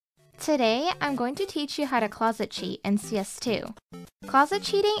Today, I'm going to teach you how to closet cheat in CS2. Closet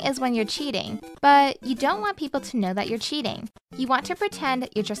cheating is when you're cheating, but you don't want people to know that you're cheating. You want to pretend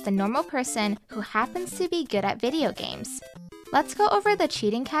you're just a normal person who happens to be good at video games. Let's go over the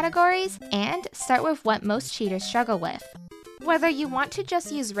cheating categories and start with what most cheaters struggle with. Whether you want to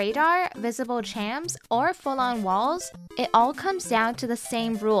just use radar, visible chams, or full-on walls, it all comes down to the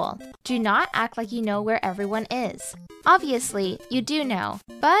same rule. Do not act like you know where everyone is. Obviously, you do know,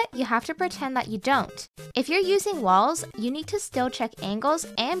 but you have to pretend that you don't. If you're using walls, you need to still check angles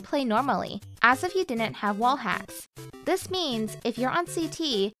and play normally, as if you didn't have wall hacks. This means if you're on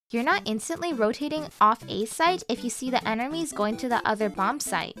CT, you're not instantly rotating off A site if you see the enemies going to the other bomb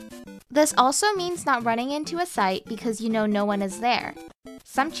site. This also means not running into a site because you know no one is there.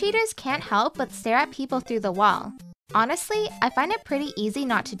 Some cheaters can't help but stare at people through the wall. Honestly, I find it pretty easy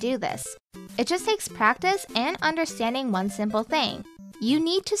not to do this. It just takes practice and understanding one simple thing. You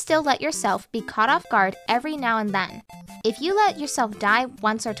need to still let yourself be caught off guard every now and then. If you let yourself die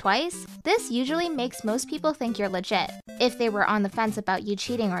once or twice, this usually makes most people think you're legit, if they were on the fence about you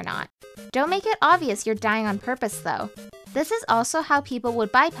cheating or not. Don't make it obvious you're dying on purpose though. This is also how people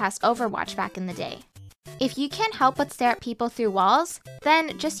would bypass Overwatch back in the day. If you can't help but stare at people through walls,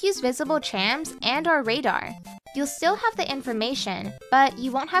 then just use visible chams and/or radar. You'll still have the information, but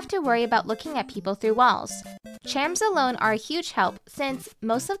you won't have to worry about looking at people through walls. Chams alone are a huge help since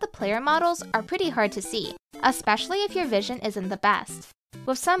most of the player models are pretty hard to see, especially if your vision isn't the best.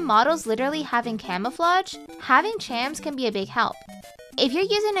 With some models literally having camouflage, having chams can be a big help. If you're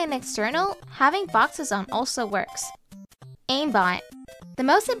using an external, having boxes on also works. Aimbot. The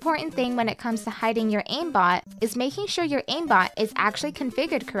most important thing when it comes to hiding your aimbot is making sure your aimbot is actually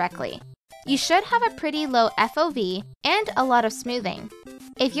configured correctly. You should have a pretty low FOV and a lot of smoothing.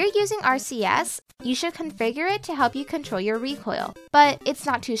 If you're using RCS, you should configure it to help you control your recoil, but it's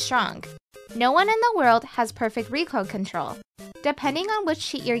not too strong. No one in the world has perfect recoil control. Depending on which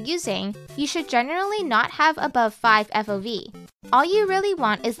cheat you're using, you should generally not have above 5 FOV. All you really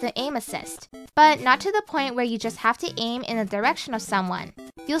want is the aim assist, but not to the point where you just have to aim in the direction of someone.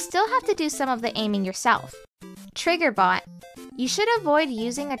 You'll still have to do some of the aiming yourself. Trigger bot. You should avoid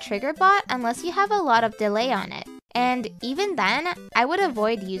using a trigger bot unless you have a lot of delay on it, and even then, I would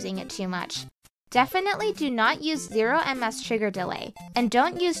avoid using it too much. Definitely do not use 0 ms trigger delay, and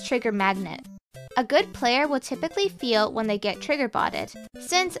don't use trigger magnet. A good player will typically feel when they get trigger botted,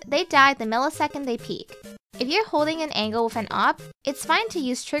 since they die the millisecond they peek. If you're holding an angle with an op, it's fine to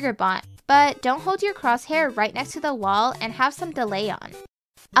use trigger bot, but don't hold your crosshair right next to the wall and have some delay on.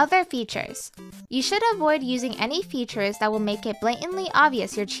 Other features. You should avoid using any features that will make it blatantly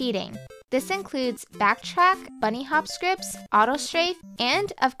obvious you're cheating. This includes backtrack, bunny hop scripts, auto strafe,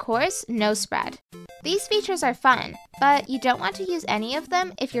 and of course, no spread. These features are fun, but you don't want to use any of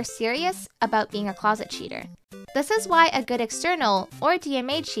them if you're serious about being a closet cheater. This is why a good external or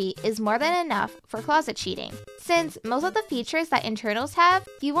DMA cheat is more than enough for closet cheating, since most of the features that internals have,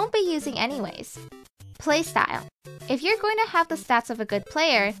 you won't be using anyways. Playstyle. If you're going to have the stats of a good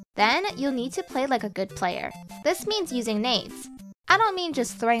player, then you'll need to play like a good player. This means using nades. I don't mean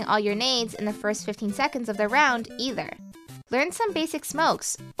just throwing all your nades in the first 15 seconds of the round either. Learn some basic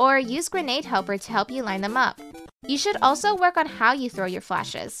smokes, or use Grenade Helper to help you line them up. You should also work on how you throw your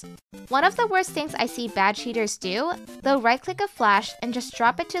flashes. One of the worst things I see bad cheaters do, they'll right-click a flash and just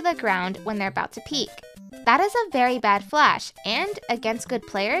drop it to the ground when they're about to peek. That is a very bad flash, and against good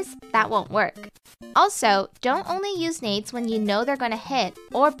players, that won't work. Also, don't only use nades when you know they're going to hit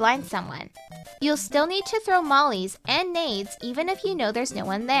or blind someone. You'll still need to throw mollies and nades even if you know there's no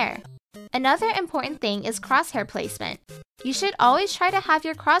one there. Another important thing is crosshair placement. You should always try to have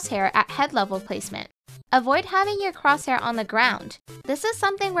your crosshair at head level placement. Avoid having your crosshair on the ground. This is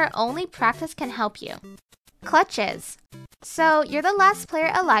something where only practice can help you. Clutches. So, you're the last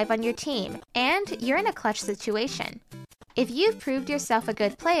player alive on your team, and you're in a clutch situation. If you've proved yourself a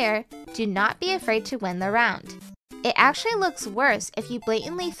good player, do not be afraid to win the round. It actually looks worse if you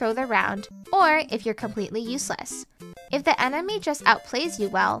blatantly throw the round, or if you're completely useless. If the enemy just outplays you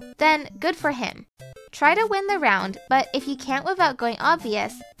well, then good for him. Try to win the round, but if you can't without going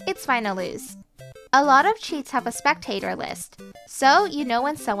obvious, it's fine to lose. A lot of cheats have a spectator list, so you know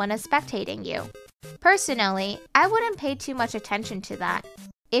when someone is spectating you. Personally, I wouldn't pay too much attention to that.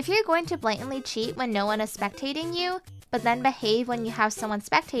 If you're going to blatantly cheat when no one is spectating you, but then behave when you have someone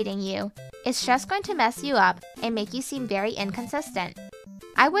spectating you, it's just going to mess you up and make you seem very inconsistent.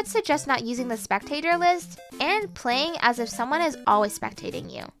 I would suggest not using the spectator list and playing as if someone is always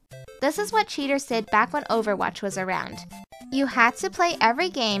spectating you. This is what cheaters did back when Overwatch was around. You had to play every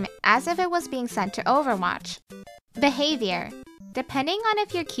game as if it was being sent to Overwatch. Behavior. Depending on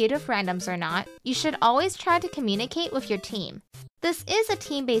if you're cute with randoms or not, you should always try to communicate with your team. This is a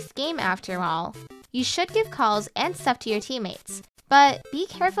team-based game after all. You should give calls and stuff to your teammates, but be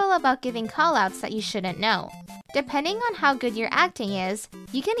careful about giving callouts that you shouldn't know. Depending on how good your acting is,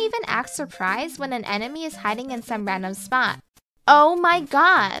 you can even act surprised when an enemy is hiding in some random spot. Oh my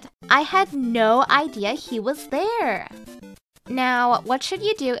god! I had no idea he was there! Now, what should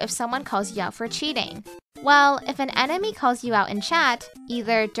you do if someone calls you out for cheating? Well, if an enemy calls you out in chat,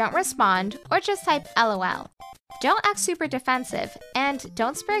 either don't respond or just type LOL. Don't act super defensive, and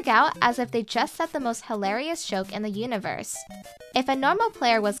don't sprig out as if they just said the most hilarious joke in the universe. If a normal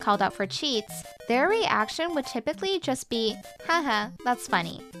player was called out for cheats, their reaction would typically just be, haha, that's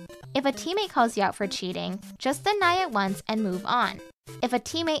funny. If a teammate calls you out for cheating, just deny it once and move on. If a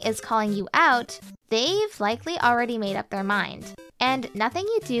teammate is calling you out, they've likely already made up their mind, and nothing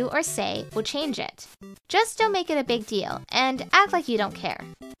you do or say will change it. Just don't make it a big deal, and act like you don't care.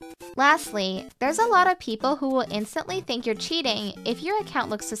 Lastly, there's a lot of people who will instantly think you're cheating if your account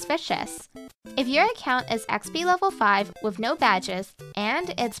looks suspicious. If your account is XP level 5 with no badges,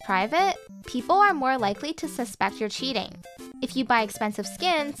 and it's private, people are more likely to suspect you're cheating. If you buy expensive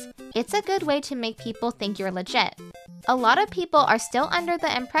skins, it's a good way to make people think you're legit. A lot of people are still under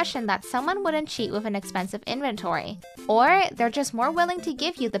the impression that someone wouldn't cheat with an expensive inventory, or they're just more willing to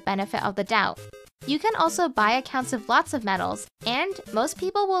give you the benefit of the doubt. You can also buy accounts with lots of medals, and most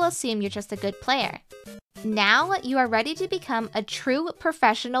people will assume you're just a good player. Now you are ready to become a true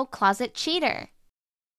professional closet cheater.